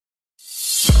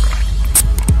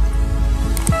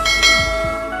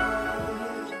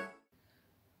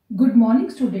Good morning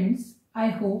students. I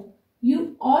hope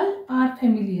you all are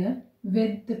familiar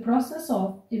with the process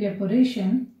of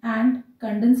evaporation and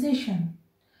condensation.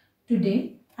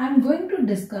 Today I am going to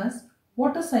discuss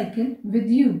water cycle with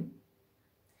you.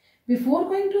 Before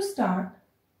going to start,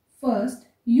 first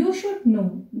you should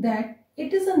know that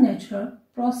it is a natural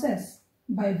process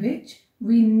by which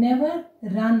we never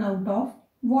run out of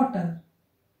water.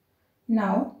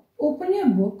 Now open your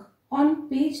book on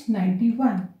page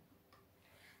 91.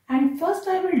 And first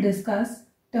I will discuss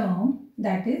term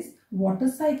that is water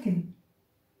cycle.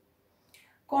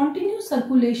 Continuous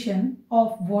circulation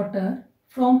of water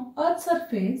from Earth's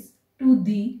surface to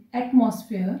the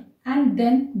atmosphere and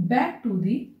then back to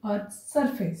the Earth's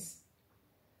surface.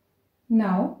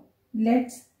 Now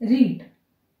let's read.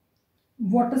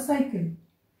 Water cycle.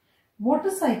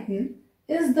 Water cycle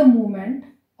is the movement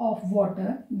of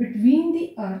water between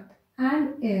the earth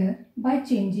and air by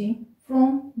changing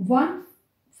from one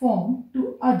form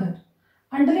to other.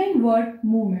 Underline word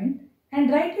movement and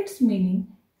write its meaning: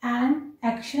 an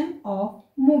action of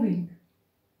moving.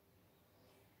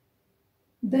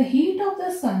 The heat of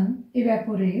the sun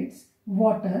evaporates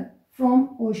water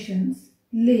from oceans,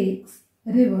 lakes,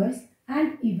 rivers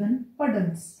and even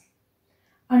puddles.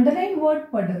 Underline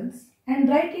word puddles and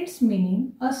write its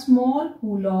meaning: a small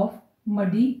pool of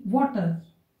muddy water.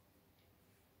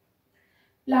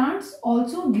 Plants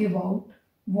also give out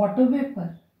water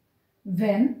vapor.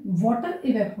 When water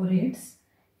evaporates,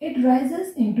 it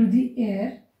rises into the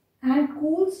air and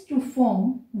cools to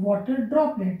form water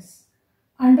droplets.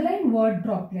 Underline word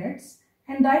droplets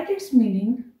and write its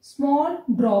meaning: small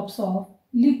drops of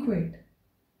liquid.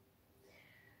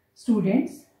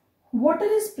 Students,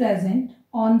 water is present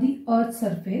on the earth's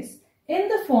surface in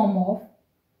the form of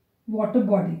water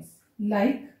bodies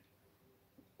like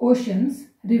oceans,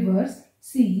 rivers,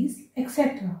 seas,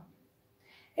 etc.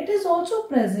 It is also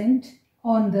present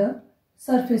on the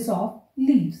surface of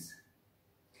leaves.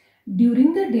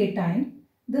 During the daytime,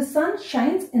 the sun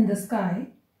shines in the sky.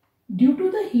 Due to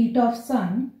the heat of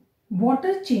sun,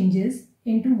 water changes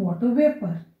into water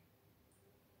vapor.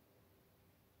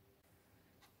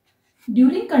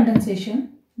 During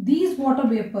condensation, these water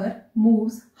vapor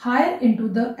moves higher into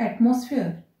the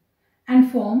atmosphere and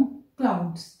form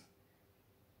clouds.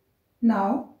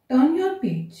 Now turn your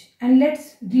page and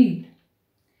let's read.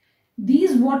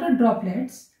 These water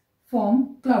droplets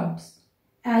form clouds.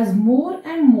 As more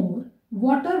and more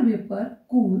water vapor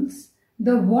cools,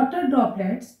 the water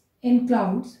droplets in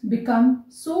clouds become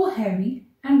so heavy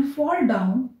and fall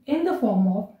down in the form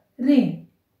of rain.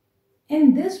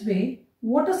 In this way,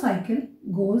 water cycle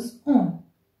goes on.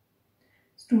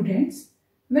 Students,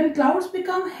 when clouds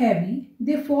become heavy,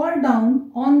 they fall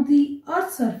down on the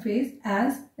earth's surface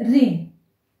as rain.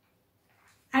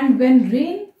 And when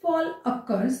rainfall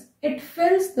occurs, it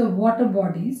fills the water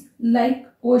bodies like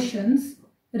oceans,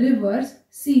 rivers,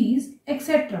 seas,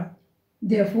 etc.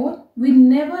 Therefore, we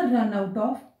never run out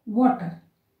of water.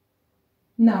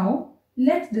 Now,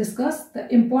 let's discuss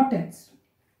the importance.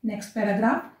 Next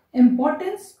paragraph,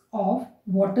 importance of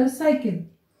water cycle.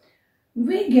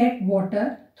 We get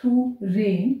water through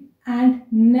rain and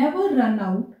never run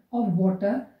out of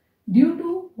water due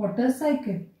to water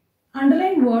cycle.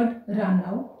 Underline word run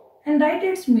out and write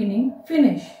its meaning: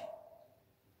 finish.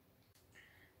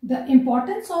 The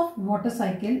importance of water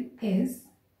cycle is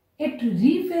it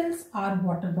refills our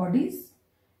water bodies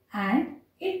and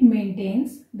it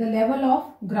maintains the level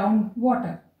of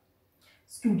groundwater.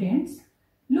 Students,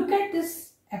 look at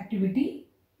this activity.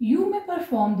 You may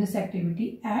perform this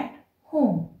activity at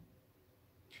home.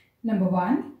 Number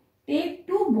 1. Take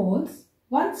 2 bowls,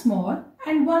 one small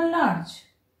and one large.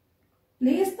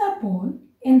 Place the bowl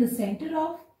in the center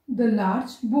of the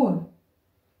large bowl.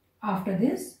 After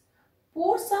this,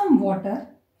 pour some water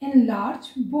in large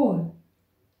bowl.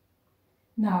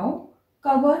 Now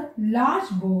cover large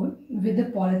bowl with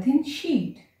a polythene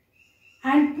sheet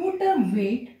and put a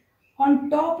weight on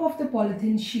top of the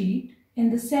polythene sheet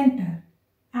in the center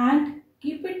and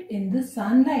keep it in the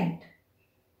sunlight.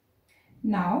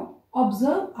 Now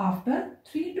observe after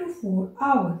 3 to 4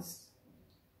 hours.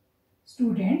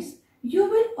 Students, you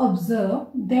will observe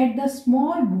that the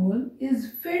small bowl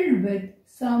is filled with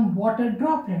some water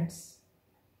droplets.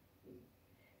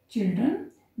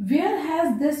 Children, where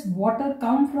has this water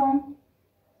come from?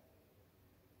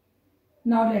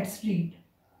 Now let's read.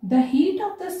 The heat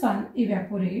of the sun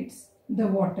evaporates the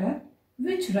water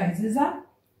which rises up,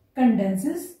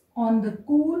 condenses on the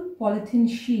cool polythene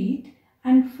sheet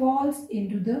and falls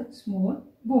into the small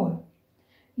bowl.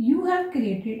 You have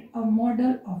created a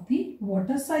model of the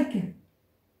water cycle.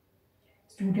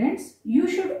 Students, you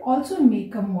should also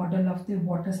make a model of the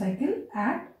water cycle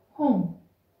at home.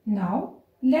 Now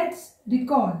let's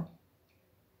recall.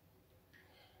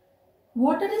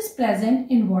 Water is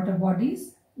present in water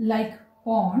bodies like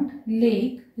pond,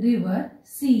 lake, river,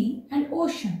 sea and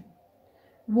ocean.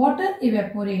 Water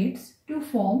evaporates to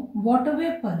form water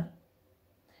vapor.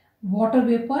 Water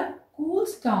vapor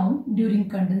cools down during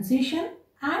condensation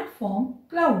and form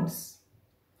clouds.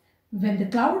 When the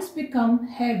clouds become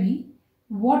heavy,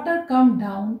 water comes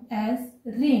down as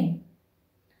rain.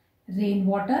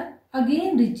 Rainwater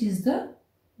again reaches the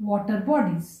water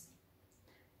bodies.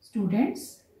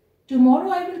 Students, tomorrow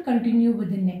I will continue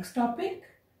with the next topic.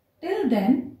 Till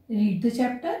then, read the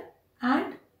chapter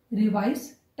and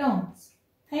revise terms.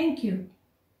 Thank you.